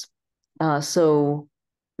 genealogies. So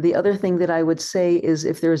the other thing that I would say is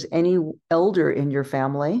if there's any elder in your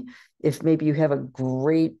family, if maybe you have a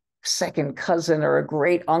great second cousin or a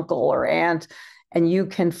great uncle or aunt, and you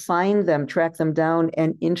can find them, track them down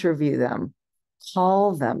and interview them,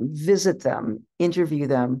 call them, visit them, interview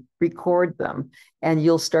them, record them, and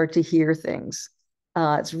you'll start to hear things.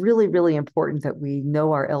 It's really, really important that we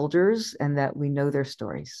know our elders and that we know their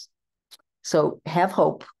stories. So have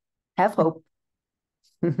hope. Have hope.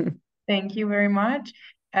 Thank you very much.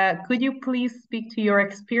 Could you please speak to your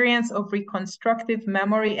experience of reconstructive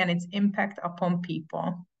memory and its impact upon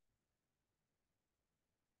people?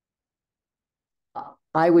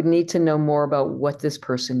 I would need to know more about what this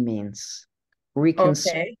person means.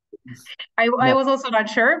 Okay. I was also not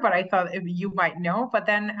sure, but I thought you might know. But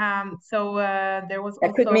then, there was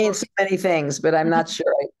that could mean so many things, but I'm not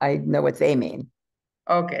sure I know what they mean.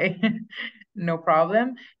 Okay, no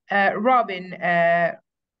problem. Robin,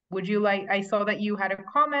 would you like, I saw that you had a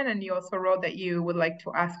comment and you also wrote that you would like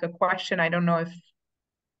to ask a question. I don't know if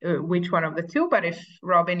which one of the two, but if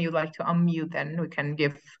Robin, you'd like to unmute, then we can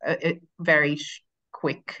give a very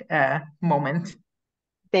quick moment.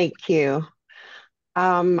 Thank you.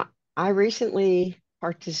 I recently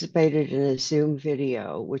participated in a Zoom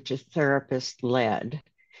video, which a therapist led,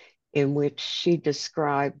 in which she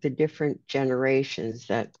described the different generations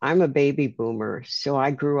that I'm a baby boomer, so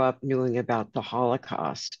I grew up knowing about the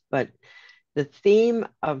Holocaust. But the theme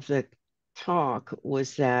of the talk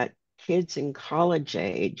was that kids in college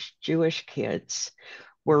age, Jewish kids,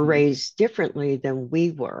 were raised differently than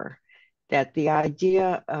we were. That the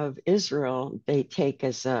idea of Israel they take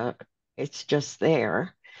as it's just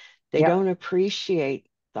there. They don't appreciate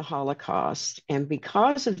the Holocaust. And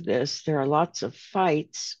because of this, there are lots of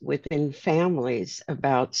fights within families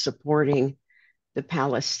about supporting the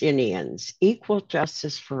Palestinians. Equal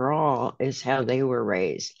justice for all is how they were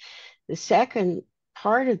raised. The second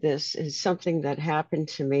part of this is something that happened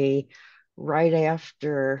to me right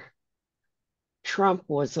after Trump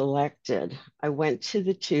was elected. I went to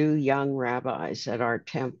the two young rabbis at our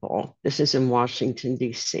temple. This is in Washington,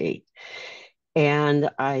 D.C. And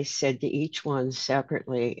I said to each one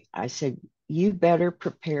separately, I said, you better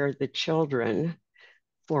prepare the children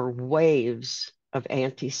for waves of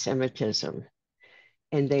anti-Semitism.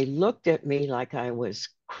 And they looked at me like I was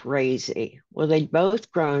crazy. Well, they'd both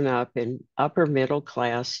grown up in upper middle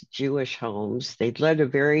class Jewish homes. They'd led a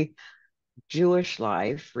very Jewish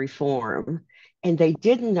life, reform, and they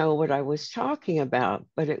didn't know what I was talking about,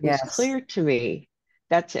 but it was Yes. clear to me.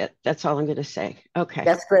 That's it. That's all I'm going to say. Okay.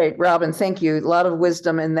 That's great, Robin. Thank you. A lot of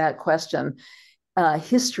wisdom in that question.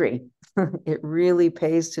 History. It really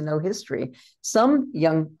pays to know history. Some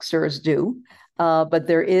youngsters do, but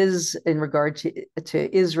there is, in regard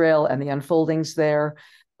to Israel and the unfoldings there,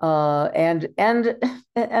 and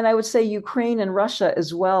I would say Ukraine and Russia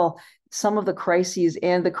as well. Some of the crises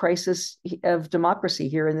and the crisis of democracy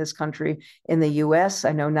here in this country, in the U.S.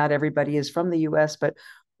 I know not everybody is from the U.S., but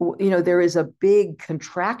there is a big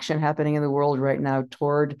contraction happening in the world right now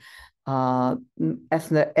toward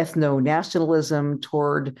ethno-nationalism,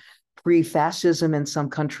 toward pre-fascism in some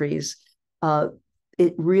countries.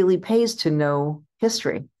 It really pays to know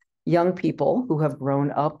history. Young people who have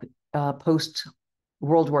grown up post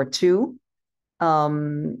World War II,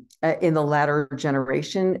 in the latter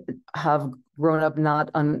generation, have grown up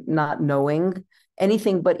not knowing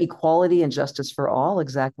anything but equality and justice for all,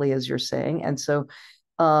 exactly as you're saying. And so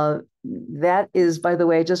that is, by the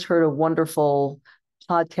way, I just heard a wonderful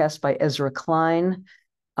podcast by Ezra Klein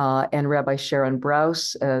and Rabbi Sharon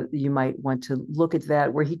Brous. You might want to look at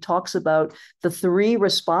that, where he talks about the three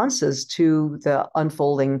responses to the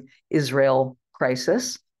unfolding Israel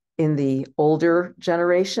crisis in the older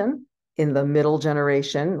generation, in the middle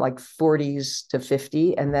generation, like 40s to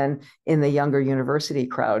 50, and then in the younger university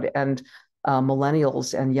crowd and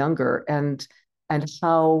millennials and younger, and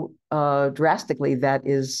how drastically that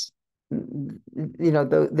is,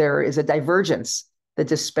 there is a divergence, the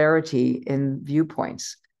disparity in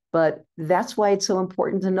viewpoints. But that's why it's so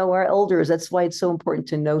important to know our elders. That's why it's so important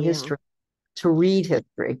to know history, to read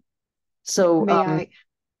history. So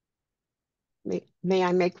may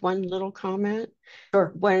I make one little comment?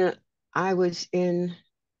 Sure. When I was in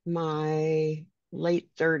my late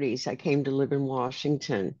 30s, I came to live in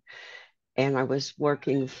Washington, and I was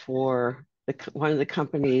working for one of the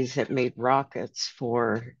companies that made rockets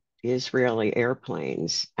for the Israeli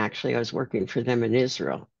airplanes. Actually, I was working for them in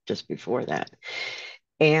Israel just before that.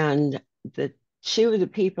 And the two of the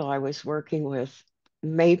people I was working with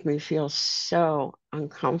made me feel so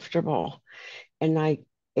uncomfortable. And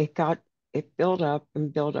it built up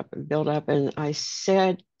and built up and built up. And I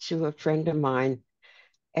said to a friend of mine,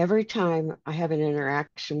 every time I have an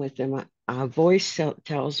interaction with them, a voice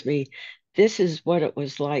tells me, this is what it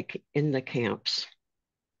was like in the camps.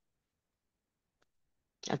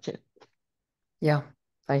 That's it. Yeah,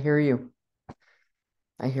 I hear you.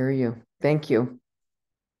 I hear you. Thank you.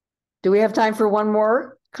 Do we have time for one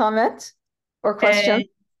more comment or question?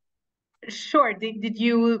 Sure. Did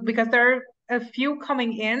you, because there are a few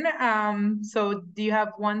coming in, so do you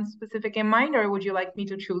have one specific in mind, or would you like me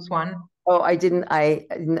to choose one? Oh, I didn't. Okay.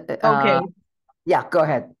 Yeah, go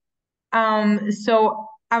ahead. So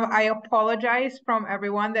I apologize from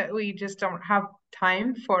everyone that we just don't have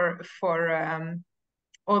time for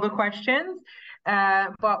all the questions.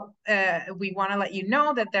 But we want to let you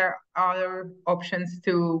know that there are other options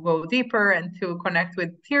to go deeper and to connect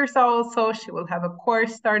with Tirsa also. She will have a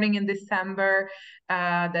course starting in December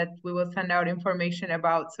that we will send out information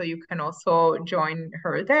about, so you can also join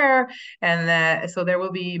her there. And so there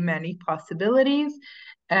will be many possibilities.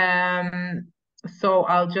 So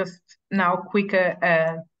I'll just now pick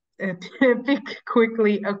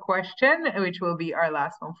quickly a question, which will be our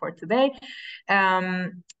last one for today.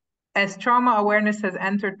 As trauma awareness has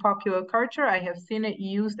entered popular culture, I have seen it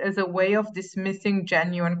used as a way of dismissing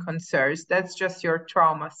genuine concerns. That's just your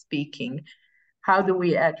trauma speaking. How do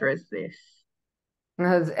we address this?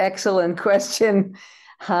 That's an excellent question.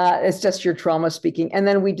 It's just your trauma speaking. And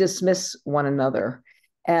then we dismiss one another.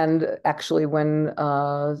 And actually, when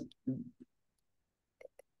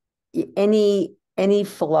any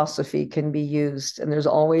philosophy can be used, and there's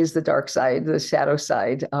always the dark side, the shadow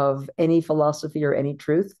side of any philosophy or any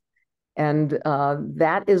truth. And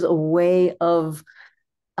that is a way of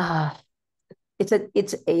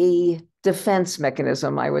it's a defense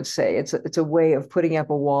mechanism, I would say. It's a way of putting up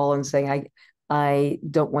a wall and saying, I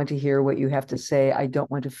don't want to hear what you have to say. I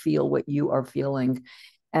don't want to feel what you are feeling.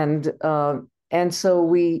 And so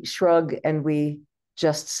we shrug and we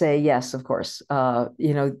just say, yes, of course. I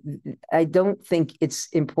don't think it's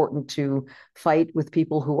important to fight with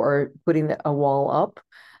people who are putting a wall up.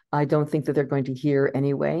 I don't think that they're going to hear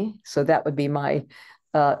anyway. So that would be my,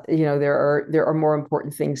 there are more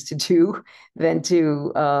important things to do than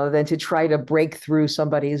to try to break through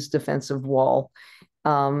somebody's defensive wall.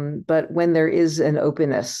 But when there is an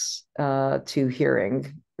openness to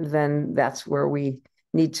hearing, then that's where we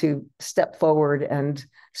need to step forward and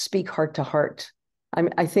speak heart to heart.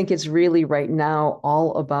 I think it's really right now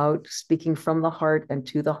all about speaking from the heart and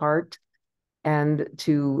to the heart, and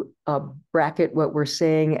to bracket what we're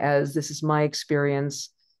saying as this is my experience.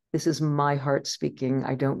 This is my heart speaking.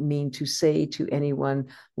 I don't mean to say to anyone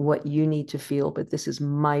what you need to feel, but this is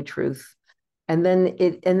my truth. And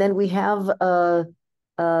then we have a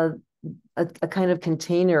kind of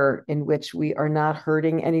container in which we are not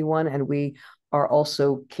hurting anyone, and we are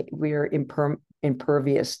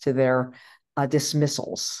impervious to their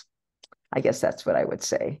dismissals. I guess that's what I would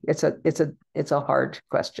say. It's a hard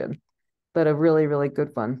question, but a really, really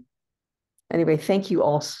good one. Anyway, thank you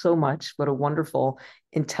all so much. What a wonderful,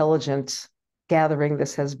 intelligent gathering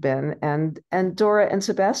this has been. And Dora and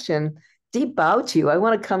Sebastian, deep bow to you. I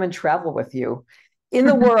want to come and travel with you in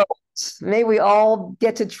the world. May we all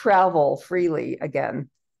get to travel freely again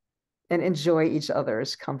and enjoy each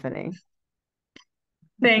other's company.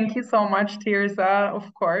 Thank you so much, Tirza,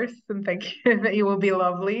 of course, and thank you. It will be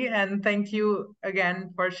lovely. And thank you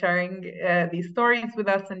again for sharing these stories with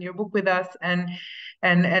us and your book with us, and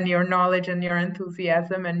your knowledge and your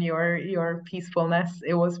enthusiasm and your peacefulness.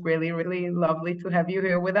 It was really, really lovely to have you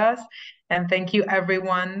here with us. And thank you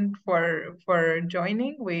everyone for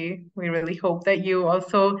joining. We really hope that you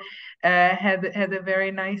also had a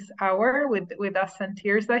very nice hour with us and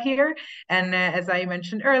Tirza here. And as I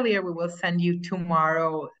mentioned earlier, we will send you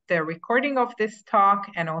tomorrow the recording of this talk,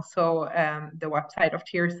 and also the website of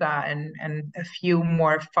Tirza, and a few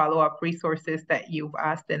more follow-up resources that you've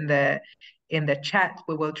asked in the chat.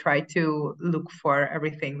 We will try to look for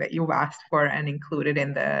everything that you've asked for and include it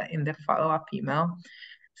in the follow-up email.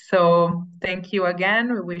 So thank you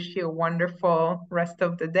again. We wish you a wonderful rest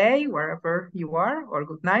of the day, wherever you are, or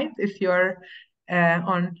good night if you're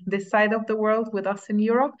on this side of the world with us in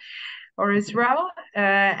Europe or Israel.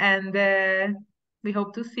 And we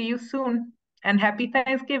hope to see you soon. And happy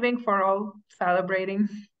Thanksgiving for all celebrating.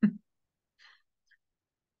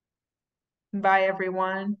 Bye,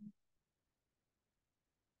 everyone.